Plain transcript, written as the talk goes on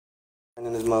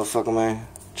In this motherfucker, man.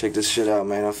 Check this shit out,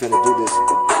 man. I'm finna do this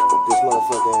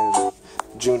motherfucking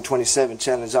June 27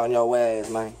 challenge on your ass,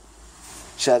 man.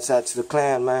 Shouts out to the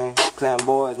clan, man. Clan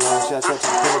boys, man. Shouts out to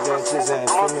the Penitentiaries, and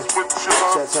feel me?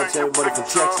 Shouts out to everybody from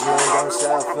Texas, man. Down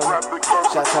south, feel me?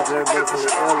 Shouts out to everybody from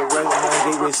the LA,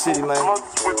 man. Gateway City, man.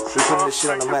 We putting this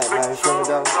shit on the map, man. You feel me,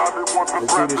 dog?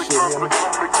 Let's do this shit, hear me?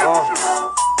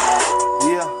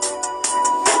 Yeah.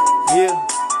 Yeah.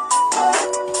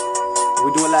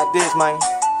 We do it like this, man.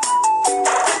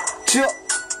 Chill.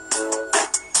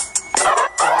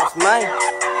 That's man.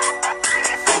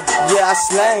 Yeah, I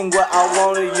slang what I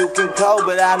wanted, you can call,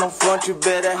 but I don't front, you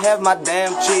better have my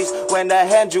damn cheese. When I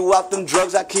hand you out them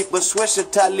drugs, I keep a swisher,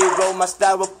 tightly roll my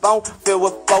styrofoam, filled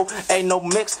with four. Ain't no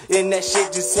mix in that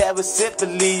shit, just have a sip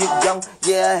and leave you gone.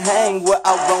 Yeah, I hang where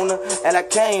I wanna, and I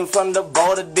came from the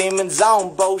border, demons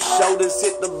on both shoulders,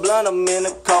 hit the blunt, I'm in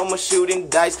a coma, shooting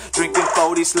dice, drinking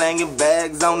 40, slanging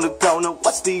bags on the corner.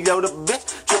 What's the other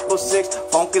bitch?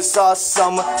 666, funky sauce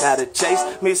summer, now the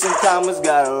chase, me some commas,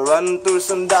 gotta run through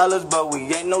some dollars. But we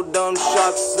ain't no dumb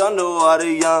sharks underwater,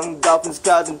 young dolphins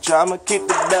causing trauma. Keep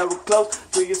the barrel close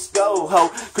to your skull, ho.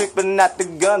 Creeping out the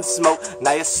gun smoke,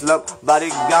 now you slump, body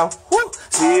gone. Woo!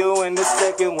 See you in a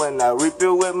second when I reap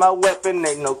you with my weapon.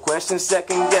 Ain't no question,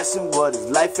 second guessing what is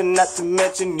life, and not to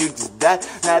mention you just died.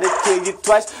 Now they kill you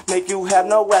twice, make you have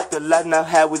no afterlife. Now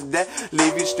how is that?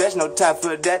 Leave you stretched, no time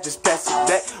for that, just pass it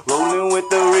back. Rolling with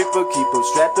the reaper, keep them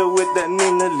strapped up with that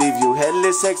Nina. Leave you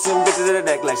headless, hexing bitches that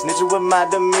act like snitching with my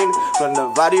demeanor. From the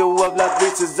video of like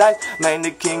Reese's Ice, man,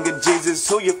 the king of Jesus,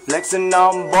 who you flexing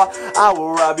on, boy? I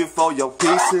will rob you for your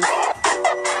pieces.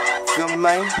 Feel me,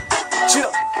 man?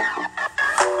 Chill.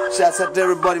 Shouts out to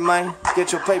everybody, man.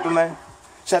 Get your paper, man.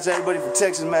 Shouts out to everybody from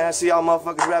Texas, man. I see y'all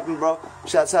motherfuckers rapping, bro.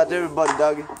 Shouts out to everybody,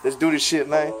 doggy. Let's do this shit,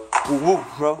 man. Woo woo,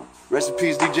 bro. Rest in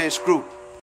peace, DJSCREW.